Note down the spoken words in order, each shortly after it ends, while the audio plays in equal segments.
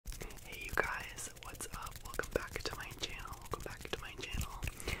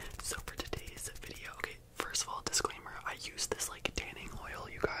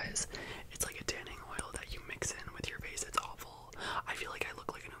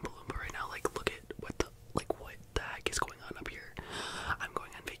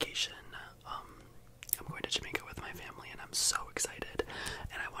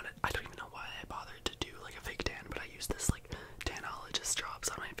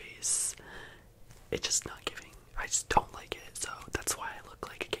it's just not giving. I just don't like it, so that's why I look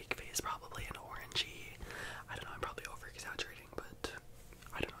like a cake face, probably an orangey. I don't know, I'm probably over exaggerating, but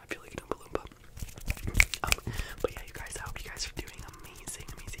I don't know, I feel like an Oompa Loompa. But yeah, you guys, I hope you guys are doing amazing,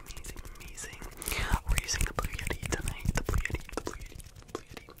 amazing, amazing, amazing. We're using the Blue Yeti tonight, the Blue Yeti, the Blue Yeti, the Blue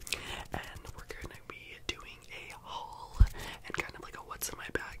Yeti. And we're gonna be doing a haul and kind of like a what's in my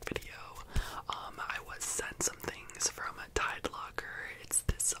bag video. I was sent some things from a Tide Locker. It's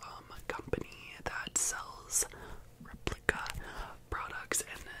this company that sells replica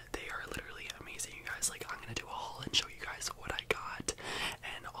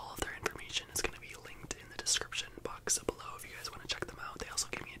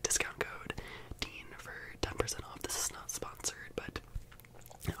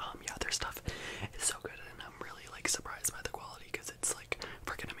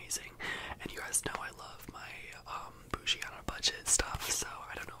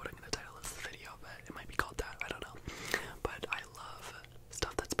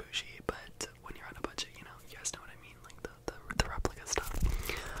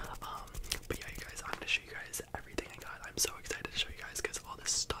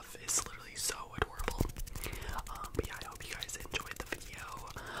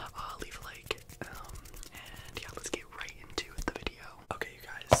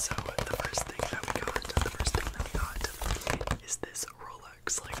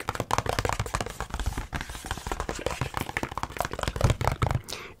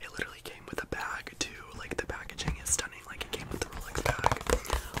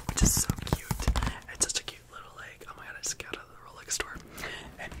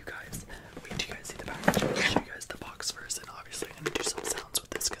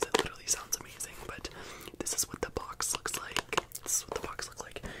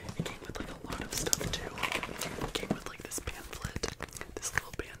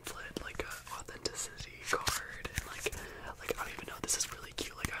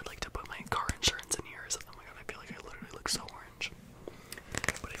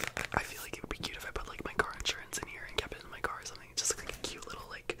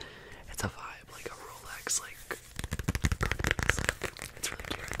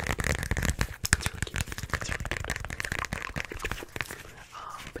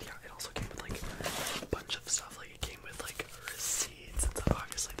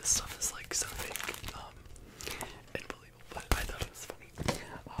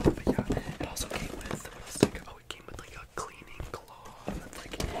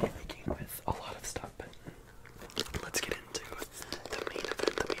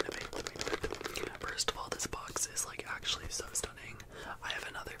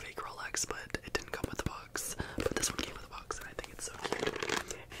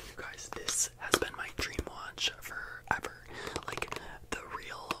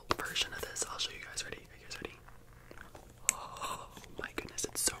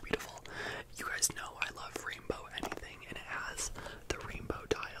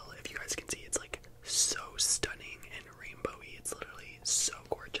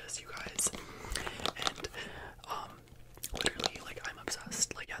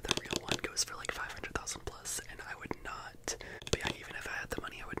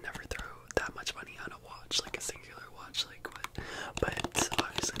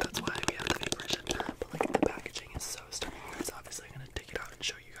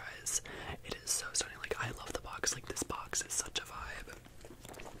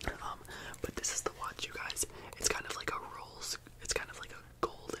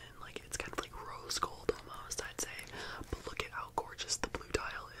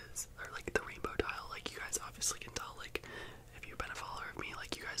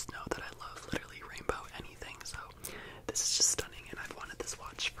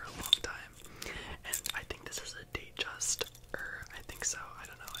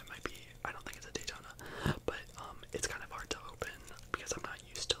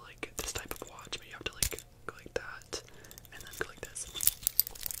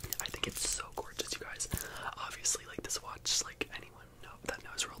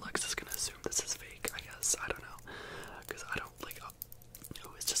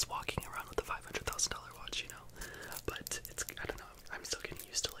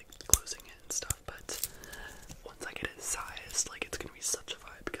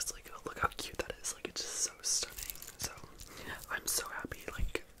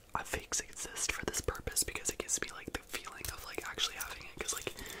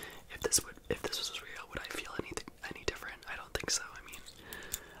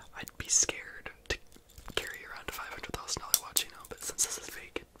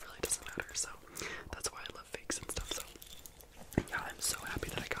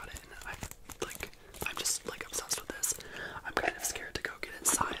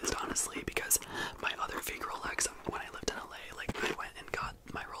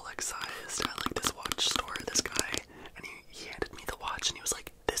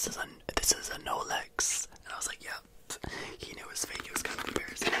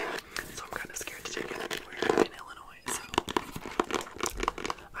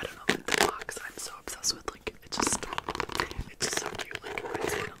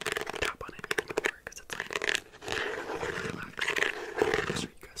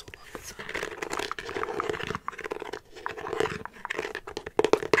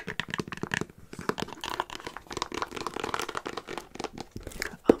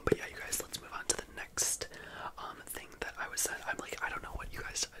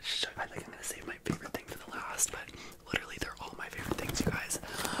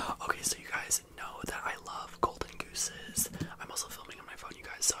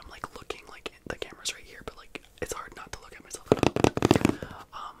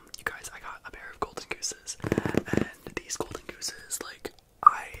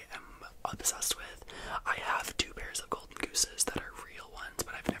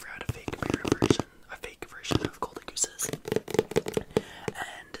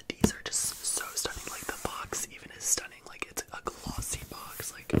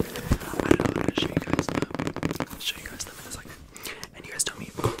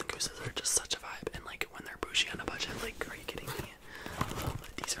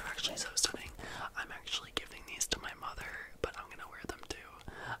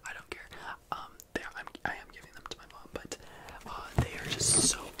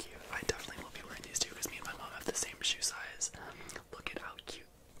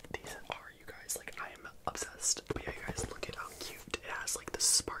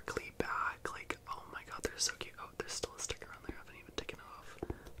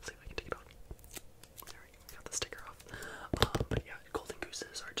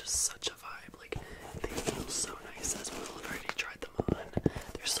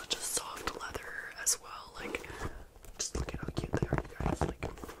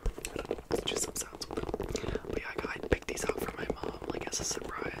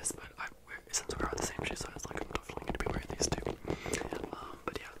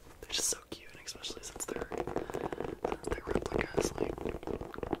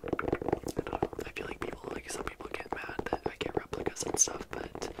bracelets and stuff,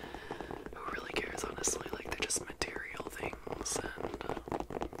 but who really cares, honestly? Like, they're just material things, and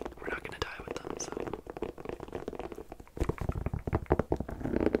we're not gonna die with them, so.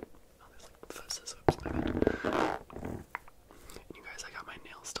 Oh, there's like fuzzes. Oops, my bad. And you guys, I got my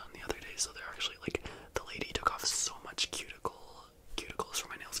nails done the other day, so they're actually, like, the lady took off so much cuticles from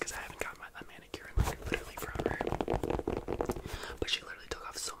my nails, because I haven't gotten a manicure in, like, literally forever. But she literally took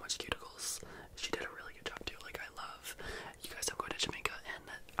off so much cuticles. She did a really good job, too. Like, I love, you guys, I'm going to Jamaica, and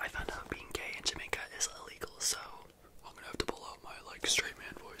I found out being gay in Jamaica is illegal, so I'm gonna have to pull out my, like, straight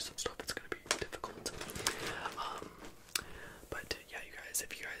man voice and stuff. It's gonna be difficult. But yeah, you guys,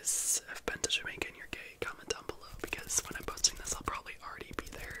 if you guys have been to Jamaica and you're gay, comment down below, because when I'm posting this, I'll probably already be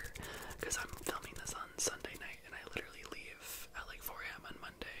there, because I'm filming this on Sunday night, and I literally leave at like 4 a.m. on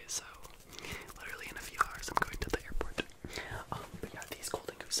Monday, so literally in a few hours I'm going to the airport. But yeah, these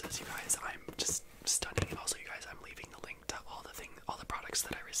golden gooses, you guys, I'm just stunning. And also, you guys, I'm leaving the link to all the products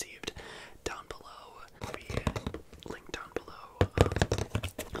that I received down below. I'll be linked down below,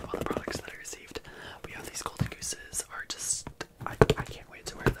 all the products that I received. But yeah, these golden gooses are just, I can't wait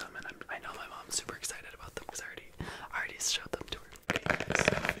to wear them, and I know my mom's super excited about them, because I already showed them to her. Okay,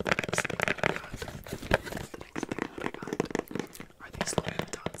 guys, the next thing that I got are these Louis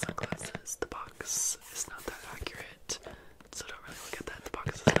Vuitton sunglasses. The box is not that accurate, so don't really look at that. The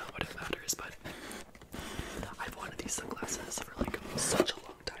box is not what it matters, but I've wanted these sunglasses for like such a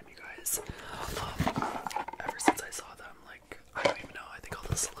long time, you guys. Ever since I saw them, like, I don't even know, I think all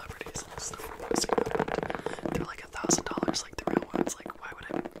the celebrities and stuff were posting them, but they're like $1,000, like the real ones. Like, why would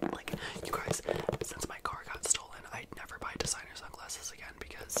I, like, you guys, since my car got stolen, I'd never buy designer sunglasses again,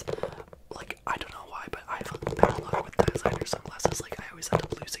 because, like, I don't know why, but I have bad luck with designer sunglasses. Like, I always end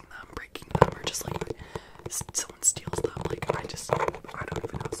up losing them, breaking them, or just like someone steals them. Like, I don't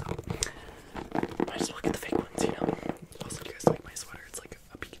even know, so might as well get the fake ones, you know. Also, you guys like my sweater? It's like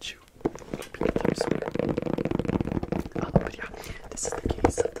a Pikachu sweater. But yeah, this is the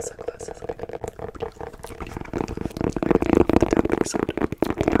case of the sunglasses.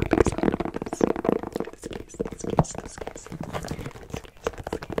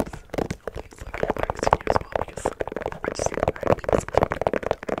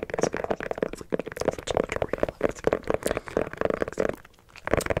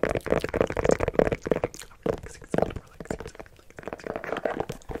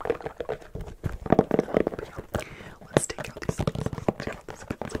 Let's take out these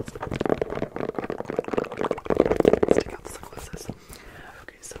sunglasses.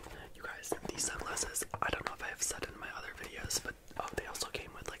 Okay, so you guys, these sunglasses, I don't know if I have said in my other videos, but they also came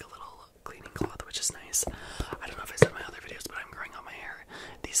with like a little cleaning cloth, which is nice. I don't know if I said in my other videos, but I'm growing out my hair.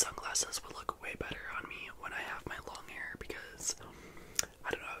 These sunglasses would look way better on me when I have my long hair, because I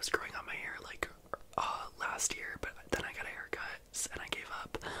don't know, I was growing out my hair like last year, but then I got a haircut and I gave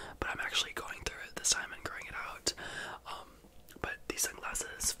up. But I'm actually going through it this time and growing it out. But these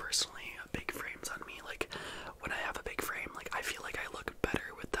sunglasses, personally, big frames on me, like, when I have a big frame, like, I feel like I look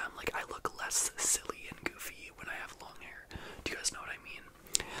better with them. Like, I look less silly and goofy when I have long hair. Do you guys know what I mean?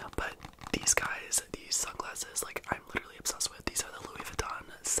 But these guys, these sunglasses, like, I'm literally obsessed with. These are the Louis Vuitton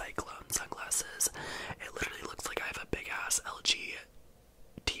Cyclone sunglasses. It literally looks like I have a big ass LG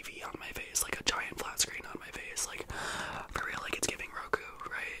TV on my face, like a giant flat screen on my face. Like, for real, like, it's giving Roku,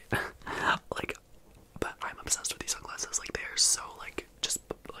 right? Like, but I'm obsessed with these sunglasses. Like, they're so, like, just,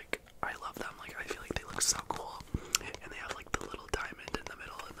 like, I love them. Like, I feel like they look so cool. And they have, like, the little diamond in the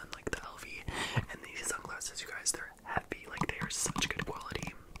middle, and then, like, the LV. And these sunglasses, you guys, they're heavy. Like, they are such good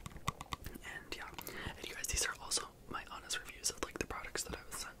quality. And, yeah. And, you guys, these are also my honest reviews of, like, the products that I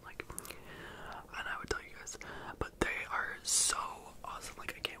was sent. Like, and I would tell you guys. But they are so awesome.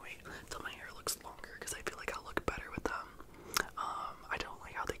 Like, I can't wait till my hair looks longer, because I feel like I'll look better with them. I don't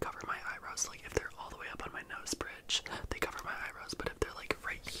like how they cover my eyebrows. Like, if they're all the way up on my nose bridge, they cover my eyebrows. But if they're like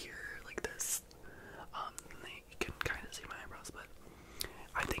right here, like this, they can kind of see my eyebrows. But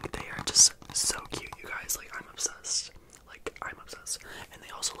I think they are just so cute, you guys. Like, I'm obsessed. Like, I'm obsessed. And they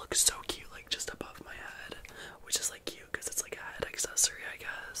also look so cute, like, just above my head, which is like cute, because it's like a head accessory, I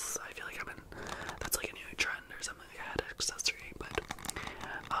guess. I feel like that's like a new trend or something, like a head accessory. But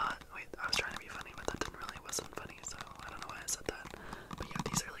wait, I was trying to be funny, but that wasn't funny, so I don't know why I said that. But yeah,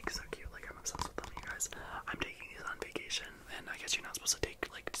 these are like so cute. Like, I'm obsessed with them, you guys. I'm taking these on vacation, and I guess you're not supposed to take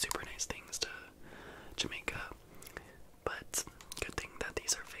like super nice things to Jamaica, but good thing that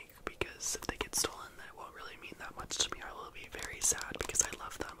these are fake, because if they get stolen, that won't really mean that much to me. I will be very sad, because I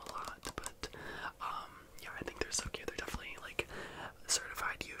love them a lot. But yeah, I think they're so cute. They're definitely like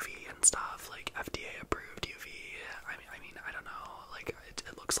certified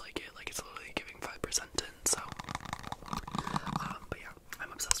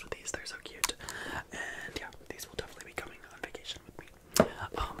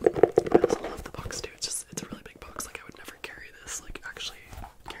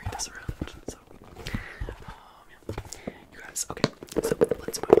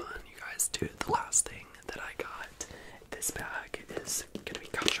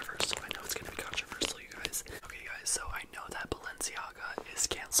is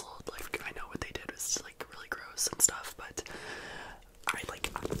canceled. Like, I know what they did was like really gross and stuff, but I like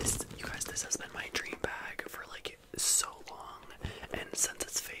this, you guys, this has been my dream bag for like so long, and since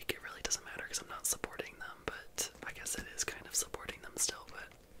it's fake, it really doesn't matter because I'm not supporting them, but I guess it is kind of supporting them still, but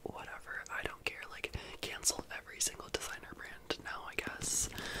whatever, I don't care. Like, cancel every single designer brand now, I guess.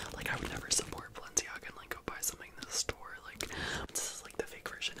 Like, I would never support Balenciaga and like go buy something in the store. Like, this is like the fake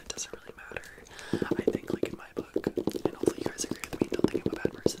version, it doesn't really matter. I think, like, in my book, and hopefully you guys agree with me, don't think I'm a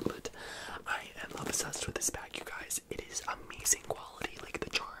bad person, but I am obsessed with this bag, you guys. It is amazing quality. Like, the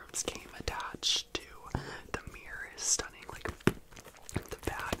charms came attached to the mirror is stunning. Like, the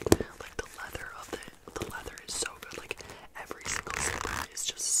bag, like the leather of the leather is so good. Like, every single zipper is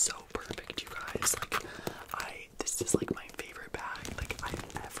just so perfect, you guys. Like, this is like my favorite bag like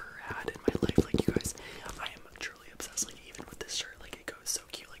I've ever had in my life. Like, you guys, I am truly obsessed. Like, even with this shirt, like, it goes so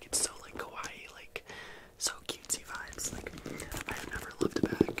cute. Like, it's so like kawaii, like so cutesy vibes. Like, I have never loved a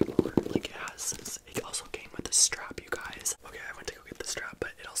bag more. Like, it has this. It also came with the strap, you guys. Okay, I went to go get the strap,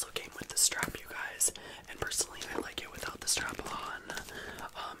 but it also came with the strap, you guys. And personally, I like it without the strap on,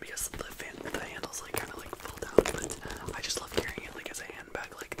 because the handles like kind of like fold out. But I just love carrying it like as a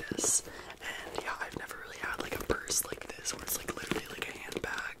handbag like this.